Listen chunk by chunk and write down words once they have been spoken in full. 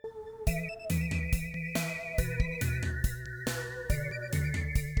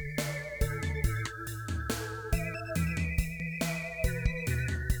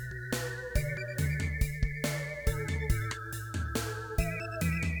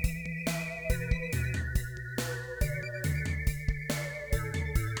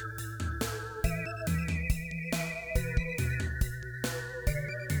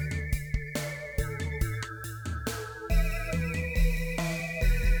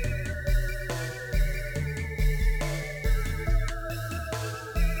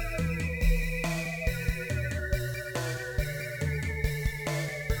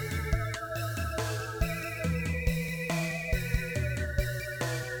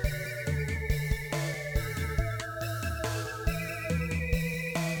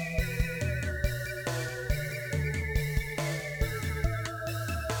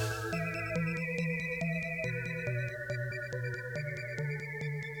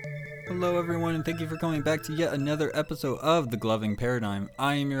Hello everyone, and thank you for coming back to yet another episode of The Gloving Paradigm.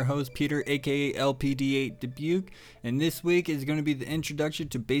 I am your host Peter, aka LPD8 Dubuque, and this week is going to be the introduction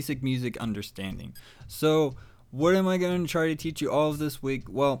to basic music understanding. So, what am I going to try to teach you all of this week?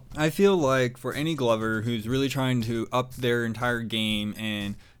 Well, I feel like for any Glover who's really trying to up their entire game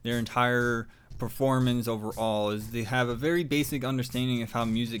and their entire performance overall, is they have a very basic understanding of how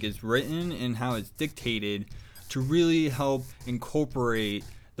music is written and how it's dictated to really help incorporate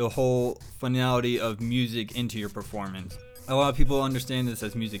the whole finality of music into your performance. A lot of people understand this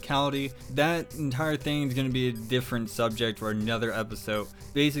as musicality. That entire thing is going to be a different subject for another episode.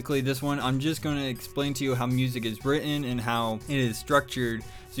 Basically, this one, I'm just going to explain to you how music is written and how it is structured,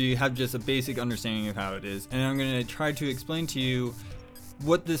 so you have just a basic understanding of how it is. And I'm going to try to explain to you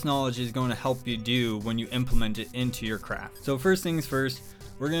what this knowledge is going to help you do when you implement it into your craft. So first things first,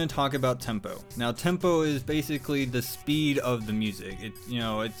 we're going to talk about tempo. Now, tempo is basically the speed of the music.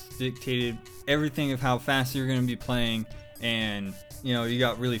 It's dictated everything of how fast you're going to be playing, and you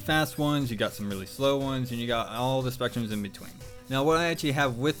got really fast ones, you got some really slow ones, and you got all the spectrums in between. Now, what I actually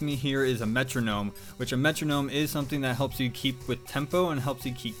have with me here is a metronome, which a metronome is something that helps you keep with tempo and helps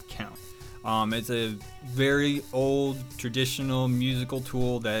you keep count. It's a very old traditional musical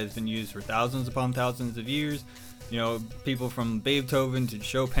tool that has been used for thousands upon thousands of years. People from Beethoven to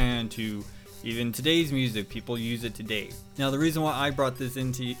Chopin to even today's music, people use it today. Now, the reason why I brought this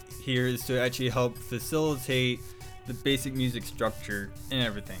into here is to actually help facilitate the basic music structure and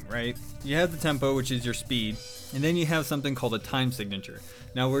everything, right? You have the tempo, which is your speed, and then you have something called a time signature.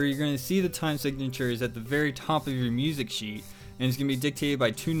 Now, where you're going to see the time signature is at the very top of your music sheet, and it's going to be dictated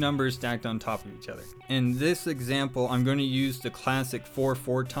by two numbers stacked on top of each other. In this example, I'm going to use the classic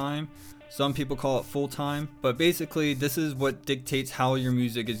 4/4 time. Some people call it full time, but basically this is what dictates how your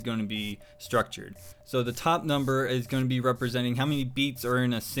music is going to be structured. So the top number is going to be representing how many beats are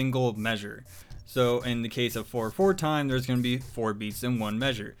in a single measure. So in the case of 4/4 time, there's going to be 4 beats in one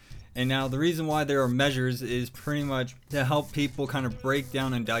measure. And now the reason why there are measures is pretty much to help people kind of break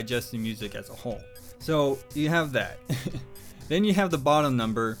down and digest the music as a whole. So you have that. Then you have the bottom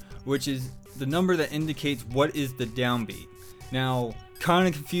number, which is the number that indicates what is the downbeat. Now, kind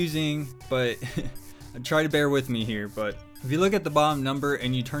of confusing, but try to bear with me here. But if you look at the bottom number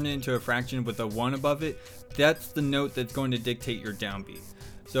and you turn it into a fraction with a 1 above it, that's the note that's going to dictate your downbeat.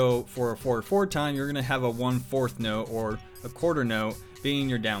 So for a 4/4 time, you're going to have a 1/4 note or a quarter note being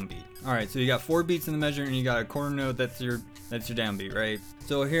your downbeat. All right, so you got 4 beats in the measure and you got a quarter note, that's your downbeat, right?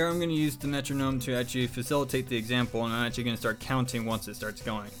 So here I'm going to use the metronome to actually facilitate the example, and I'm actually going to start counting once it starts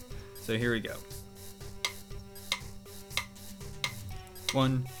going. So here we go.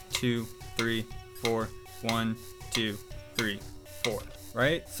 1, 2, 3, 4, 1, 2, 3, 4,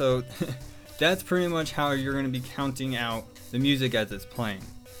 right? So that's pretty much how you're going to be counting out the music as it's playing.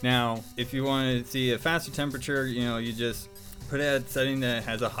 Now, if you want to see a faster temperature, you just put it at a setting that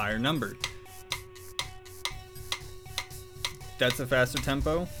has a higher number. That's a faster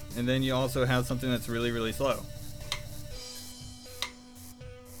tempo, and then you also have something that's really, really slow.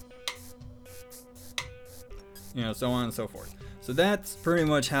 So on and so forth. So that's pretty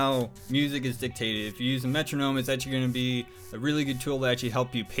much how music is dictated. If you use a metronome, it's actually going to be a really good tool to actually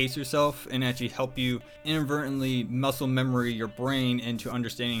help you pace yourself and actually help you inadvertently muscle memory your brain into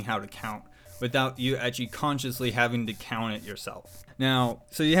understanding how to count without you actually consciously having to count it yourself. Now,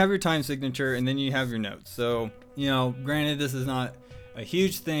 so you have your time signature and then you have your notes. So, granted, this is not a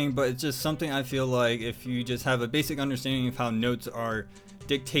huge thing, but it's just something I feel like if you just have a basic understanding of how notes are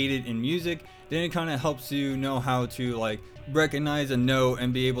dictated in music, then it kind of helps you know how to recognize a note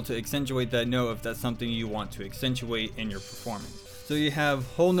and be able to accentuate that note if that's something you want to accentuate in your performance. So you have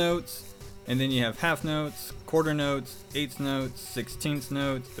whole notes, and then you have half notes, quarter notes, eighths notes, 16th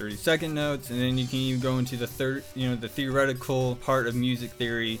notes, 32nd notes, and then you can even go into the the theoretical part of music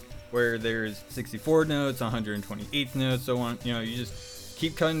theory where there's 64 notes, 128th notes, so on. You just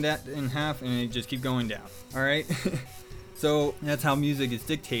keep cutting that in half and you just keep going down. All right. So that's how music is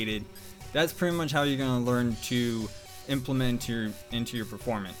dictated. That's pretty much how you're going to learn to implement into your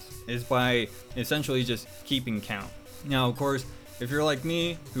performance, is by essentially just keeping count. Now, of course, if you're like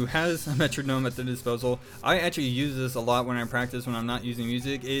me who has a metronome at the disposal, I actually use this a lot when I practice when I'm not using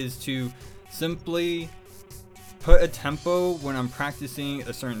music, is to simply put a tempo when I'm practicing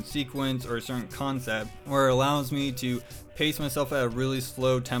a certain sequence or a certain concept, where it allows me to pace myself at a really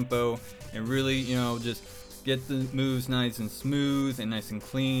slow tempo and really, just get the moves nice and smooth and nice and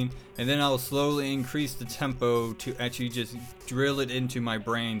clean, and then I'll slowly increase the tempo to actually just drill it into my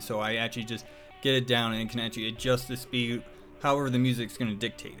brain, so I actually just get it down and can actually adjust the speed however the music's going to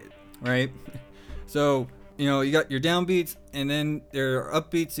dictate it, right? So you got your downbeats, and then there are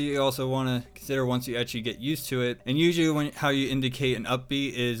upbeats that you also want to consider once you actually get used to it. And usually how you indicate an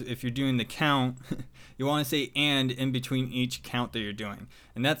upbeat is if you're doing the count, you want to say "and" in between each count that you're doing.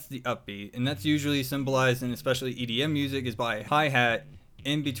 And that's the upbeat. And that's usually symbolized in especially EDM music is by a hi-hat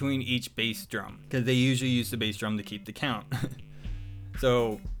in between each bass drum, because they usually use the bass drum to keep the count.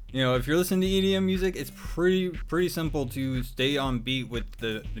 So, if you're listening to EDM music, it's pretty simple to stay on beat with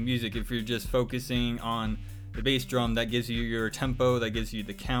the music. If you're just focusing on the bass drum, that gives you your tempo, that gives you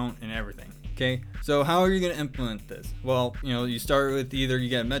the count and everything. Okay, so how are you going to implement this? Well, you start with either you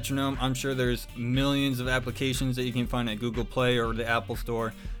get a metronome. I'm sure there's millions of applications that you can find at Google Play or the Apple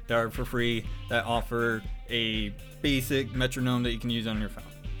Store that are for free that offer a basic metronome that you can use on your phone.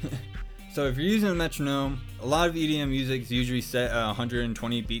 So if you're using a metronome, a lot of EDM music is usually set at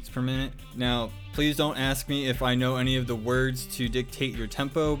 120 beats per minute. Now, please don't ask me if I know any of the words to dictate your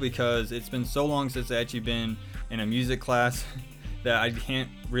tempo, because it's been so long since I've actually been in a music class that I can't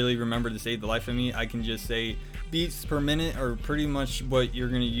really remember to save the life of me. I can just say beats per minute are pretty much what you're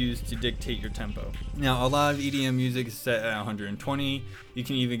going to use to dictate your tempo. Now, a lot of EDM music is set at 120. You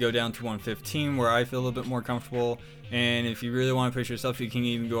can even go down to 115, where I feel a little bit more comfortable. And if you really want to push yourself, you can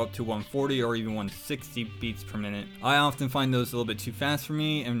even go up to 140 or even 160 beats per minute. I often find those a little bit too fast for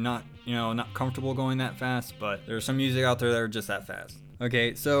me and not comfortable going that fast, but there's some music out there that are just that fast.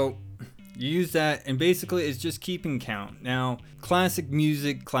 Okay, so you use that, and basically it's just keeping count. Now, classic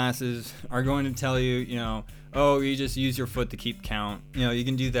music classes are going to tell you, you just use your foot to keep count. You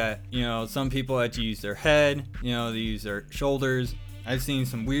can do that. Some people actually use their head, they use their shoulders. I've seen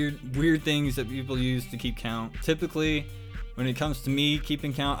some weird things that people use to keep count. Typically, when it comes to me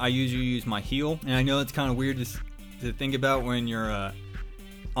keeping count, I usually use my heel. And I know it's kind of weird to think about when you're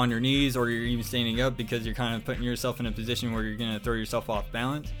on your knees or you're even standing up, because you're kind of putting yourself in a position where you're going to throw yourself off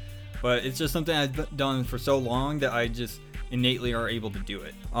balance. But it's just something I've done for so long that I just innately are able to do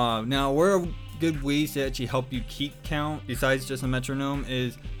it. Now, where are good ways to actually help you keep count besides just a metronome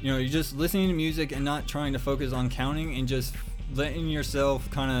is, you're just listening to music and not trying to focus on counting, and just letting yourself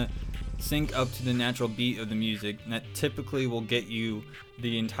kind of sync up to the natural beat of the music. And that typically will get you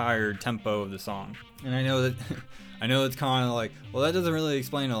the entire tempo of the song. And I know it's kind of like, well, that doesn't really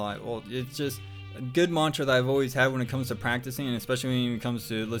explain a lot. Well, it's just a good mantra that I've always had when it comes to practicing, and especially when it comes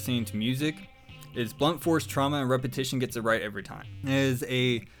to listening to music, is blunt force trauma and repetition gets it right every time. It is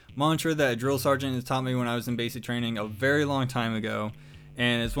a mantra that a drill sergeant has taught me when I was in basic training a very long time ago.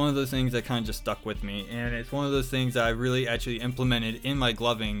 And it's one of those things that kind of just stuck with me. And it's one of those things that I really actually implemented in my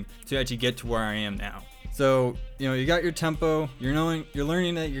gloving to actually get to where I am now. So, you got your tempo, you're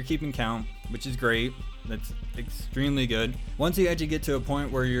learning that you're keeping count, which is great. That's extremely good. Once you actually get to a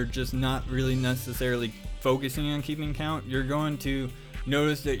point where you're just not really necessarily focusing on keeping count, you're going to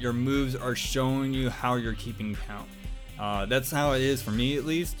notice that your moves are showing you how you're keeping count. That's how it is for me, at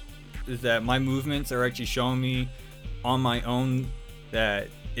least, is that my movements are actually showing me on my own that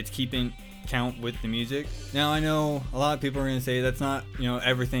it's keeping count with the music. Now, I know a lot of people are going to say that's not,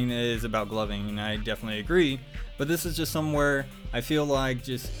 everything that is about gloving, and I definitely agree, but this is just somewhere I feel like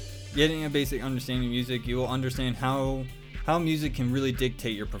just getting a basic understanding of music, you will understand how music can really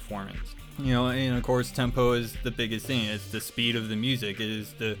dictate your performance. And of course, tempo is the biggest thing. It's the speed of the music. It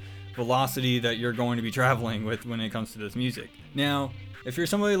is the velocity that you're going to be traveling with when it comes to this music. Now, if you're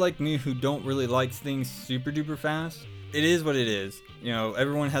somebody like me who don't really like things super duper fast, it is what it is.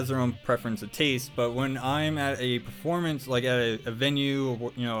 Everyone has their own preference of taste, but when I'm at a performance, like at a venue,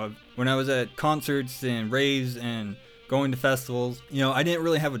 or, when I was at concerts and raves and going to festivals, I didn't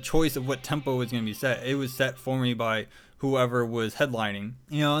really have a choice of what tempo was going to be set. It was set for me by whoever was headlining.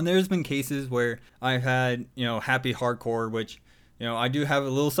 And there's been cases where I've had, happy hardcore, which, I do have a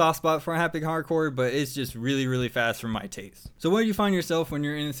little soft spot for happy hardcore, but it's just really, really fast for my taste. So where do you find yourself when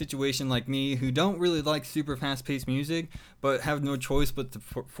you're in a situation like me who don't really like super fast-paced music, but have no choice but to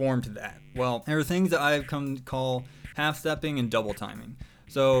perform to that? Well, there are things that I've come to call half-stepping and double timing.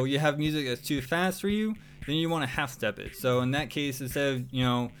 So you have music that's too fast for you, then you want to half-step it. So in that case, instead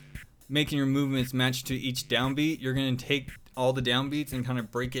of, making your movements match to each downbeat, you're going to take all the downbeats and kind of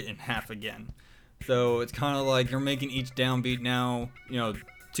break it in half again. So it's kind of like you're making each downbeat now, 2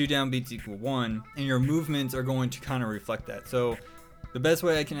 downbeats equal 1, and your movements are going to kind of reflect that. So the best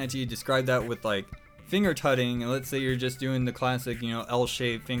way I can actually describe that with like finger tutting, and let's say you're just doing the classic,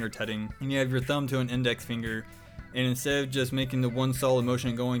 L-shaped finger tutting, and you have your thumb to an index finger, and instead of just making the one solid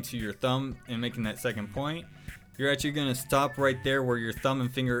motion going to your thumb and making that second point, you're actually going to stop right there where your thumb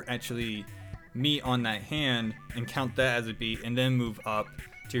and finger actually meet on that hand and count that as a beat, and then move up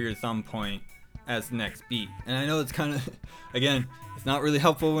to your thumb point as the next beat. And I know it's kind of, again, it's not really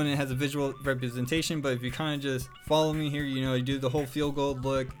helpful when it has a visual representation, but if you kind of just follow me here, you do the whole field goal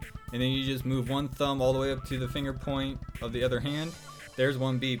look, and then you just move one thumb all the way up to the finger point of the other hand. There's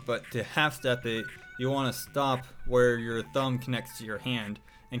one beat, but to half step it, you want to stop where your thumb connects to your hand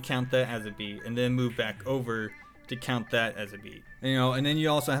and count that as a beat, and then move back over to count that as a beat. And then you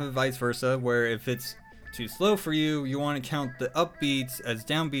also have it vice versa, where if it's too slow for you, you want to count the up beats as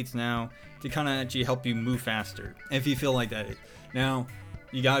down beats now to kind of actually help you move faster, if you feel like that. Now,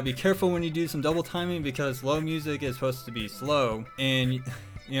 you gotta be careful when you do some double timing, because slow music is supposed to be slow, and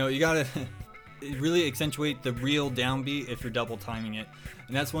you gotta really accentuate the real downbeat if you're double timing it.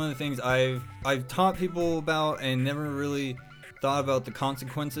 And that's one of the things I've taught people about, and never really thought about the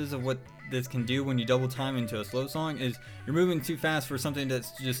consequences of what this can do when you double time into a slow song. Is you're moving too fast for something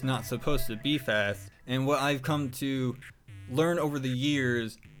that's just not supposed to be fast. And what I've come to learn over the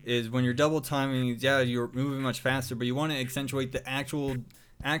years is when you're double timing, you're moving much faster, but you want to accentuate the actual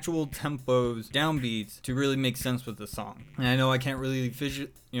tempos, downbeats, to really make sense with the song. And I know I can't really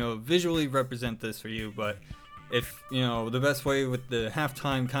visually represent this for you, but if the best way with the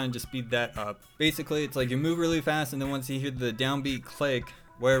halftime, kind of just speed that up. Basically, it's like you move really fast, and then once you hear the downbeat click,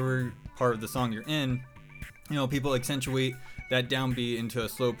 wherever part of the song you're in, people accentuate that downbeat into a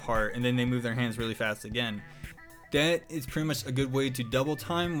slow part, and then they move their hands really fast again. That is pretty much a good way to double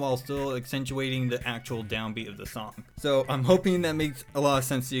time while still accentuating the actual downbeat of the song. So I'm hoping that makes a lot of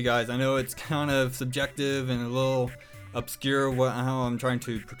sense to you guys. I know it's kind of subjective and a little obscure how I'm trying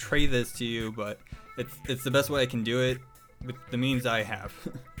to portray this to you, but it's the best way I can do it with the means I have.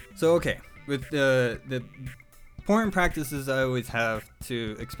 So okay, with the important practices I always have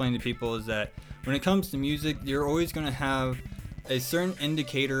to explain to people is that when it comes to music, you're always going to have a certain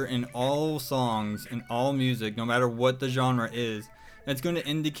indicator in all songs, in all music, no matter what the genre is, that's going to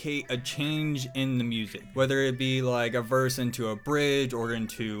indicate a change in the music, whether it be like a verse into a bridge, or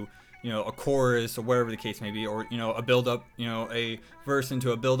into a chorus, or whatever the case may be, or a build up, a verse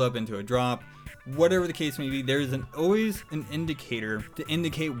into a build up into a drop, whatever the case may be. There's always an indicator to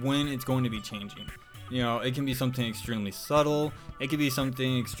indicate when it's going to be changing. It can be something extremely subtle, it could be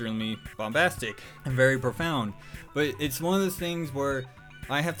something extremely bombastic and very profound, but it's one of those things where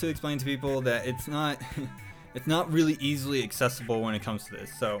I have to explain to people that it's not really easily accessible when it comes to this.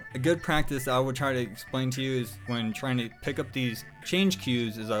 So a good practice I would try to explain to you is when trying to pick up these change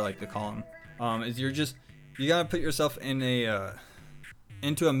cues, as I like to call them, is you gotta put yourself in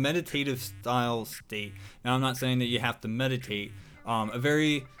into a meditative style state. Now, I'm not saying that you have to meditate. A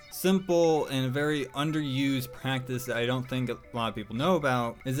very simple and a very underused practice that I don't think a lot of people know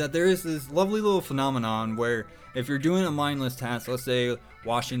about is that there is this lovely little phenomenon where if you're doing a mindless task, let's say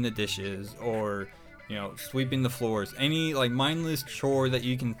washing the dishes, or sweeping the floors, any like mindless chore that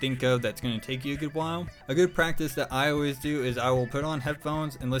you can think of that's going to take you a good while, a good practice that I always do is I will put on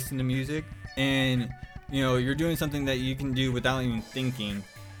headphones and listen to music, and you're doing something that you can do without even thinking,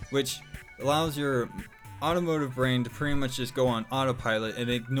 which allows your automotive brain to pretty much just go on autopilot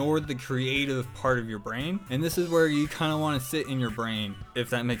and ignore the creative part of your brain. And this is where you kind of want to sit in your brain, if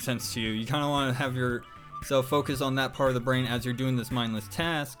that makes sense to you. You kind of want to have yourself focus on that part of the brain as you're doing this mindless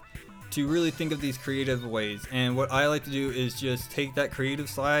task, to really think of these creative ways. And what I like to do is just take that creative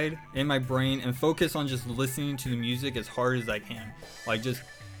side in my brain and focus on just listening to the music as hard as I can. Like, just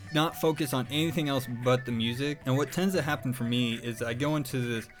not focus on anything else but the music. And what tends to happen for me is I go into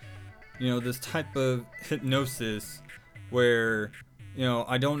this this type of hypnosis where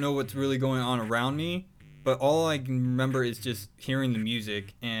I don't know what's really going on around me, but all I can remember is just hearing the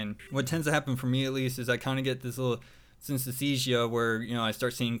music. And what tends to happen for me, at least, is I kind of get this little synesthesia where I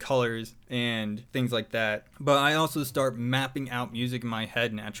start seeing colors and things like that. But I also start mapping out music in my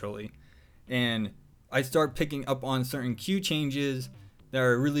head naturally, and I start picking up on certain cue changes that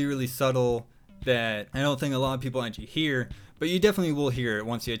are really, really subtle that I don't think a lot of people actually hear, but you definitely will hear it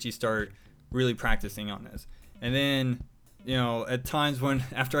once you actually start really practicing on this. And then at times when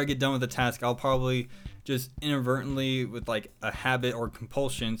after I get done with the task, I'll probably just inadvertently, with like a habit or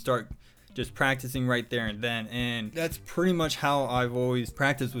compulsion, start just practicing right there and then. And that's pretty much how I've always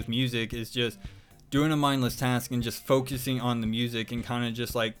practiced with music, is just doing a mindless task and just focusing on the music and kind of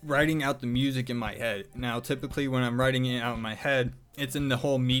just like writing out the music in my head. Now, typically when I'm writing it out in my head, it's in the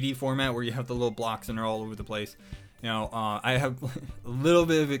whole MIDI format where you have the little blocks and they're all over the place. I have a little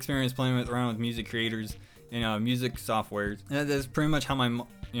bit of experience playing around with music creators and music softwares. And that's pretty much how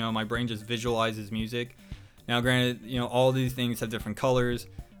my brain just visualizes music. Now, granted, all these things have different colors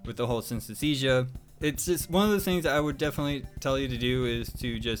with the whole synesthesia. It's just one of those things that I would definitely tell you to do, is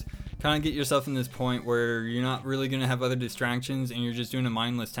to just kind of get yourself in this point where you're not really going to have other distractions and you're just doing a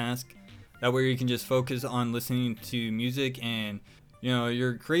mindless task That way you can just focus on listening to music, and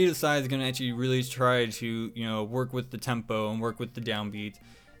your creative side is going to actually really try to work with the tempo and work with the downbeats,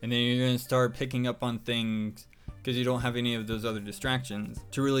 and then you're going to start picking up on things because you don't have any of those other distractions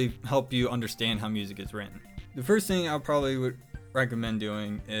to really help you understand how music is written. The first thing I probably would recommend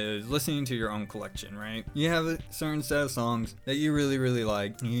doing is listening to your own collection, right? You have a certain set of songs that you really, really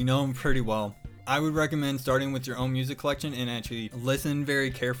like, and you know them pretty well. I would recommend starting with your own music collection and actually listen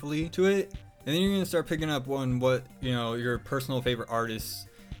very carefully to it, and then you're going to start picking up on what your personal favorite artists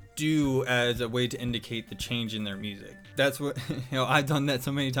do as a way to indicate the change in their music. That's what I've done that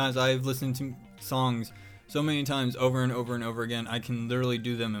so many times. I've listened to songs so many times over and over and over again. I can literally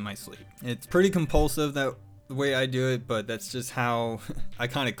do them in my sleep. It's pretty compulsive the way I do it, but that's just how I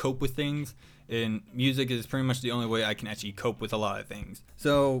kind of cope with things, and music is pretty much the only way I can actually cope with a lot of things.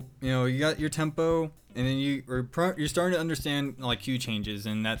 So you got your tempo, and then you're starting to understand like cue changes,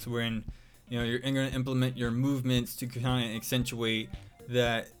 and that's when you're going to implement your movements to kind of accentuate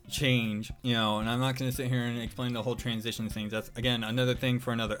that change. And I'm not going to sit here and explain the whole transition things. That's again another thing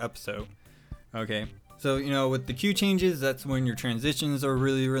for another episode. Okay. So, with the cue changes, that's when your transitions are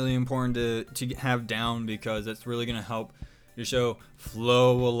really, really important to have down, because that's really going to help your show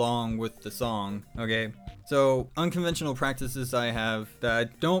flow along with the song. Okay. So unconventional practices I have that I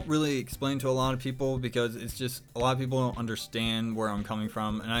don't really explain to a lot of people, because it's just a lot of people don't understand where I'm coming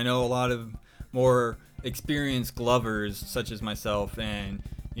from. And I know a lot of more experienced glovers such as myself, and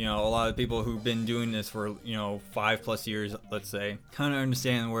a lot of people who've been doing this for 5+ years, let's say, kind of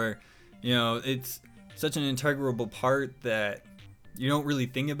understand where it's such an integral part that you don't really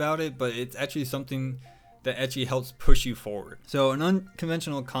think about it, but it's actually something that actually helps push you forward. So an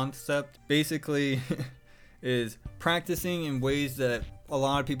unconventional concept basically is practicing in ways that a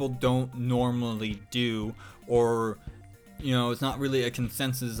lot of people don't normally do, or it's not really a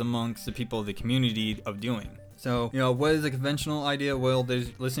consensus amongst the people of the community of doing. So, what is a conventional idea? Well,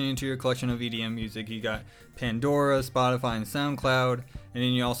 there's listening to your collection of EDM music. You got Pandora, Spotify, and SoundCloud, and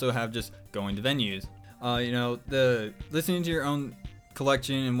then you also have just going to venues. The listening to your own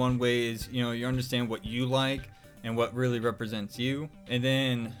collection in one way is, you understand what you like and what really represents you. And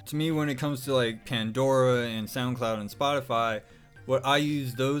then, to me, when it comes to like Pandora and SoundCloud and Spotify, what I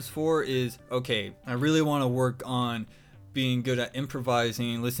use those for is, okay, I really want to work on being good at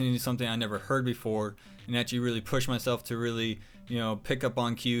improvising, listening to something I never heard before, and actually really push myself to really, pick up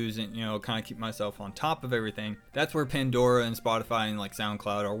on cues and, kind of keep myself on top of everything. That's where Pandora and Spotify and like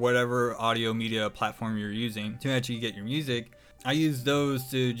SoundCloud or whatever audio media platform you're using to actually get your music, I use those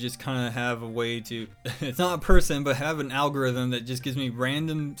to just kind of have a way to, it's not a person, but have an algorithm that just gives me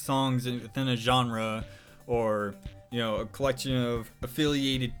random songs within a genre, or, a collection of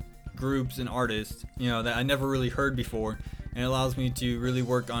affiliated groups and artists, that I never really heard before, and it allows me to really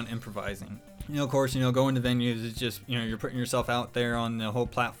work on improvising. Of course, going to venues is just, you're putting yourself out there on the whole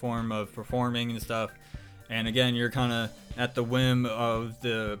platform of performing and stuff. And again, you're kind of at the whim of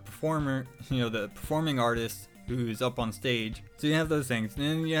the performer, the performing artist who's up on stage. So you have those things. And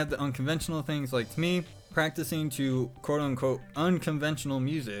then you have the unconventional things. Like, to me, practicing to quote unquote unconventional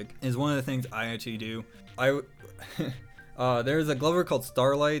music is one of the things I actually do. There's a Glover called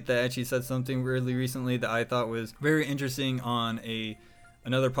Starlight that actually said something really recently that I thought was very interesting on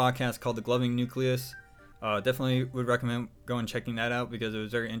another podcast called The Gloving Nucleus. Definitely would recommend going checking that out, because it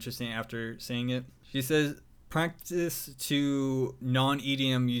was very interesting after seeing it. She says, practice to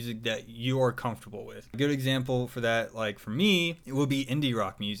non-EDM music that you are comfortable with. A good example for that, like for me, it would be indie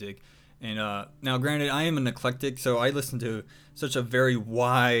rock music. And now granted, I am an eclectic, so I listen to such a very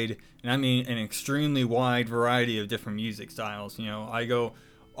wide, and I mean an extremely wide variety of different music styles. I go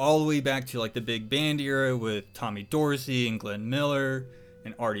all the way back to like the big band era with Tommy Dorsey and Glenn Miller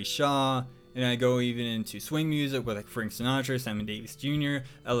and Artie Shaw, and I go even into swing music with like Frank Sinatra, Sammy Davis Jr.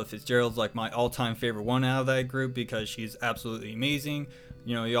 Ella Fitzgerald's like my all-time favorite one out of that group, because she's absolutely amazing.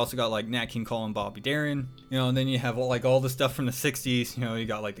 You also got like Nat King Cole and Bobby Darin, and then you have all the stuff from the 60s. You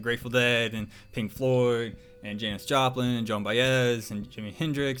got like the Grateful Dead and Pink Floyd and Janis Joplin and Joan Baez and Jimi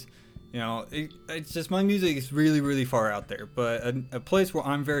Hendrix. It's just, my music is really, really far out there, but a place where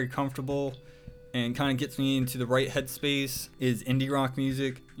I'm very comfortable and kind of gets me into the right headspace is indie rock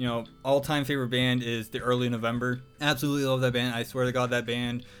music. All-time favorite band is The Early November. Absolutely love that band. I swear to God, that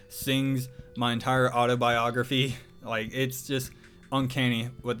band sings my entire autobiography. Like, it's just uncanny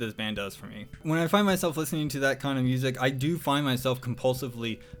what this band does for me. When I find myself listening to that kind of music, I do find myself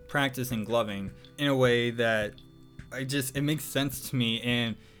compulsively practicing gloving in a way that it makes sense to me.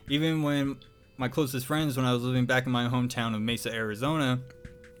 And even when my closest friends, when I was living back in my hometown of Mesa, Arizona,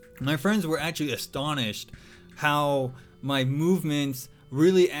 my friends were actually astonished how my movements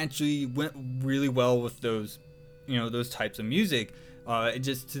really actually went really well with those, those types of music. It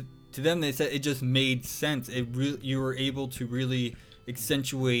just to them, they said it just made sense. You were able to really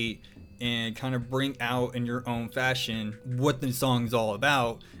accentuate and kind of bring out in your own fashion what the song's all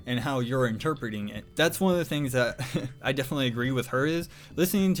about and how you're interpreting it. That's one of the things that I definitely agree with her, is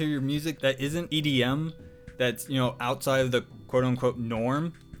listening to your music that isn't EDM, that's, outside of the quote unquote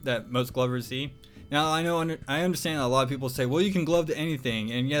norm that most glovers see. Now, I understand a lot of people say, well, you can glove to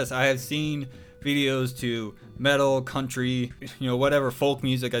anything. And yes, I have seen videos to metal, country, whatever folk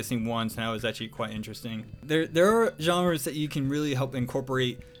music I've seen once, and that was actually quite interesting. There are genres that you can really help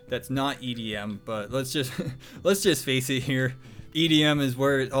incorporate that's not EDM, but let's just face it here. EDM is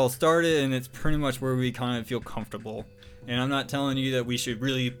where it all started, and it's pretty much where we kind of feel comfortable. And I'm not telling you that we should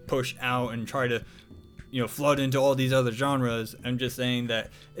really push out and try to flood into all these other genres. I'm just saying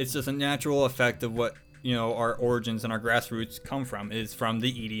that it's just a natural effect of what our origins and our grassroots come from, is from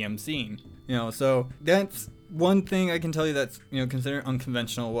the EDM scene. So that's one thing I can tell you that's considered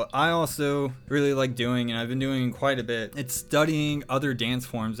unconventional. What I also really like doing, and I've been doing quite a bit, it's studying other dance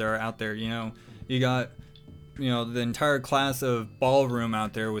forms that are out there. You got the entire class of ballroom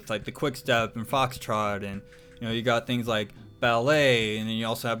out there with like the quick step and foxtrot, and you got things like ballet, and then you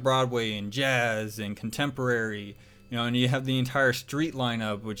also have Broadway and jazz and contemporary, and you have the entire street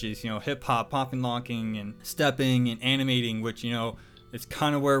lineup, which is hip hop, popping, locking, and stepping and animating, which it's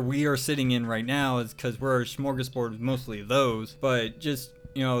kind of where we are sitting in right now, is because we're a smorgasbord with mostly those. But just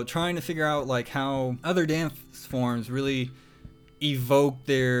trying to figure out like how other dance forms really evoke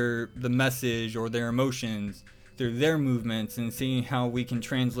the message or their emotions through their movements, and seeing how we can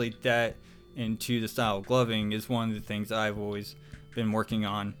translate that into the style of gloving is one of the things I've always been working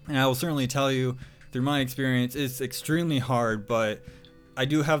on. And I will certainly tell you, through my experience, it's extremely hard, but I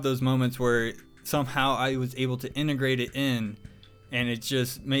do have those moments where somehow I was able to integrate it in, and it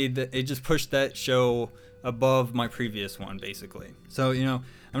just pushed that show above my previous one, basically. So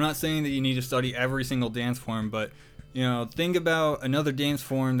I'm not saying that you need to study every single dance form, but think about another dance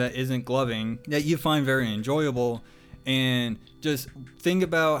form that isn't gloving that you find very enjoyable, and just think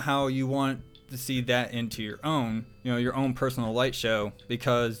about how you want to see that into your own personal light show,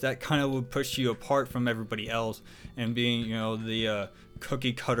 because that kind of would push you apart from everybody else, and being the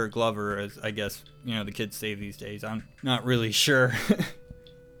cookie cutter glover, as I guess the kids say these days. I'm not really sure.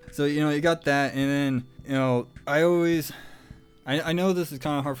 So you got that, and then I know this is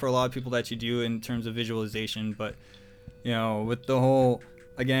kind of hard for a lot of people that you do in terms of visualization, but with the whole,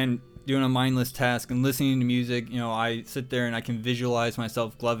 again, doing a mindless task and listening to music, I sit there and I can visualize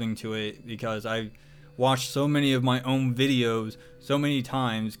myself gloving to it, because I've watched so many of my own videos so many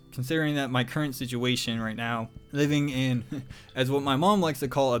times, considering that my current situation right now, living in, as what my mom likes to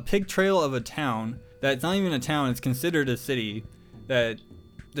call, a pig trail of a town, that's not even a town, it's considered a city, that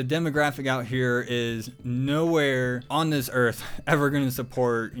the demographic out here is nowhere on this earth ever going to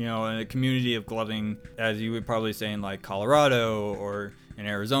support, a community of gloving, as you would probably say in like Colorado or in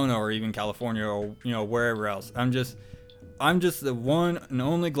Arizona or even California or, wherever else. I'm just the one and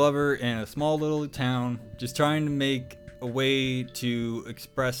only glover in a small little town, just trying to make a way to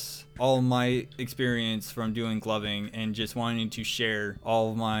express all my experience from doing gloving, and just wanting to share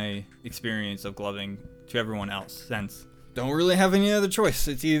all of my experience of gloving to everyone else, since don't really have any other choice.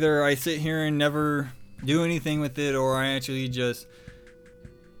 It's either I sit here and never do anything with it, or I actually just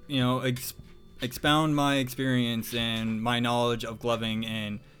expound my experience and my knowledge of gloving,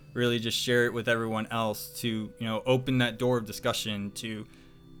 and really just share it with everyone else to open that door of discussion to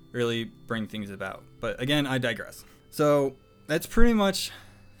really bring things about. But again, I digress. So that's pretty much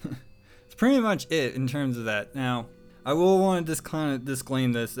it in terms of that. Now, I will want to just kind of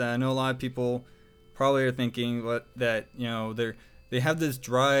disclaim this, that I know a lot of people probably are thinking that they have this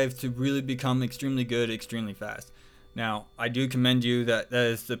drive to really become extremely good extremely fast. Now, I do commend you, that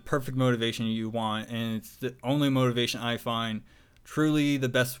is the perfect motivation you want, and it's the only motivation I find truly the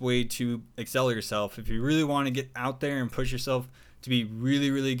best way to excel yourself. If you really want to get out there and push yourself to be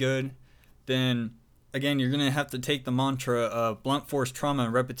really, really good, then again, you're going to have to take the mantra of blunt force trauma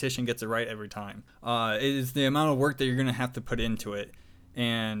and repetition gets it right every time. It is the amount of work that you're going to have to put into it.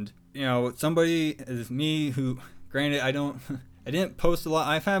 And, somebody as me who, granted, I didn't post a lot.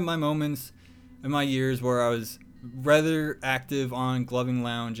 I've had my moments in my years where I was rather active on Gloving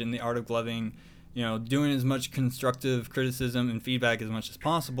Lounge and the Art of Gloving, doing as much constructive criticism and feedback as much as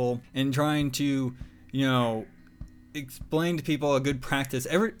possible, and trying to, explain to people a good practice.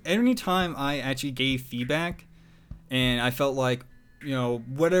 Every time I actually gave feedback, and I felt like,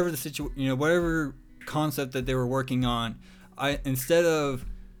 whatever the whatever concept that they were working on, instead of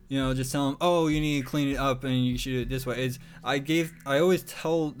just tell them, oh, you need to clean it up and you should do it this way. I always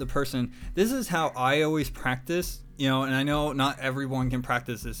tell the person, this is how I always practice, and I know not everyone can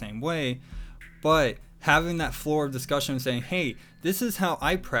practice the same way, but having that floor of discussion saying, hey, this is how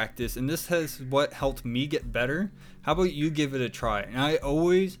I practice and this has what helped me get better. How about you give it a try? And I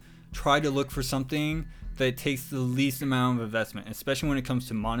always try to look for something that takes the least amount of investment, especially when it comes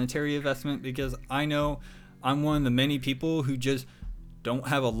to monetary investment, because I know I'm one of the many people who just don't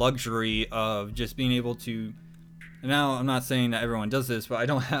have a luxury of just being able to. Now, I'm not saying that everyone does this, but I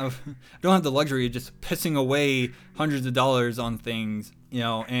don't have the luxury of just pissing away hundreds of dollars on things,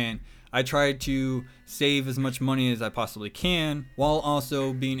 and I try to save as much money as I possibly can while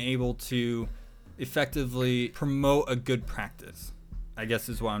also being able to effectively promote a good practice, I guess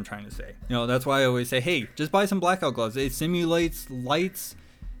is what I'm trying to say. That's why I always say, hey, just buy some blackout gloves. It simulates lights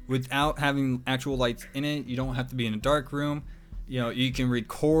without having actual lights in it. You don't have to be in a dark room. You can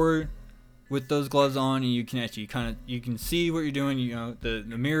record with those gloves on, and you can actually you can see what you're doing. The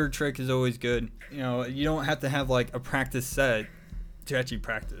mirror trick is always good. You don't have to have like a practice set to actually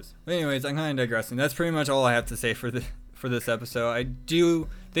practice. But anyways, I'm kind of digressing. That's pretty much all I have to say for this episode. I do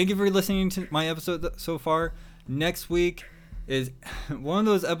thank you for listening to my episode so far. Next week is one of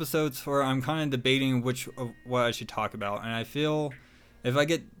those episodes where I'm kind of debating what I should talk about, and I feel if I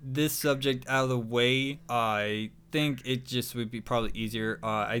get this subject out of the way, I think it just would be probably easier.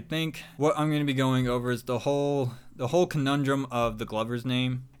 I think what I'm going to be going over is the whole conundrum of the Glover's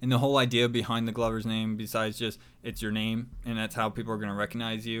name and the whole idea behind the Glover's name, besides just it's your name and that's how people are going to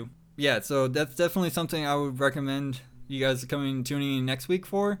recognize you. Yeah, so that's definitely something I would recommend you guys tuning in next week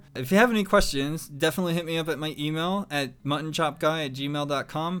for. If you have any questions, definitely hit me up at my email at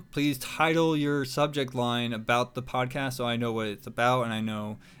muttonchopguy@gmail.com. Please title your subject line about the podcast so I know what it's about and I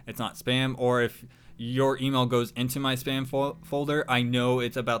know it's not spam. Or if your email goes into my spam folder, I know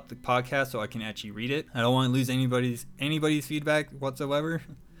it's about the podcast so I can actually read it. I don't want to lose anybody's feedback whatsoever.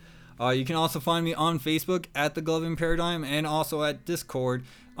 You can also find me on Facebook at The Gloving Paradigm and also at Discord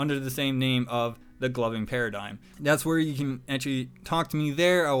under the same name of The Gloving Paradigm. That's where you can actually talk to me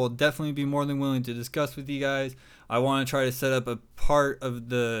there. I will definitely be more than willing to discuss with you guys. I want to try to set up a part of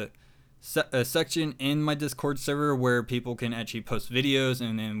the section in my Discord server where people can actually post videos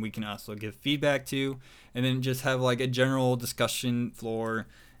and then we can also give feedback to, and then just have like a general discussion floor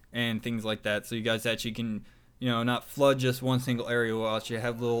and things like that, so you guys actually can not flood just one single area. We'll actually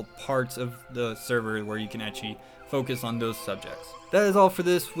have little parts of the server where you can actually focus on those subjects. That is all for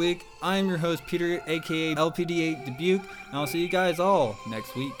this week. I am your host, Peter, aka LPD8 Dubuque, and I'll see you guys all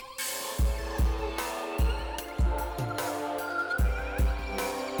next week.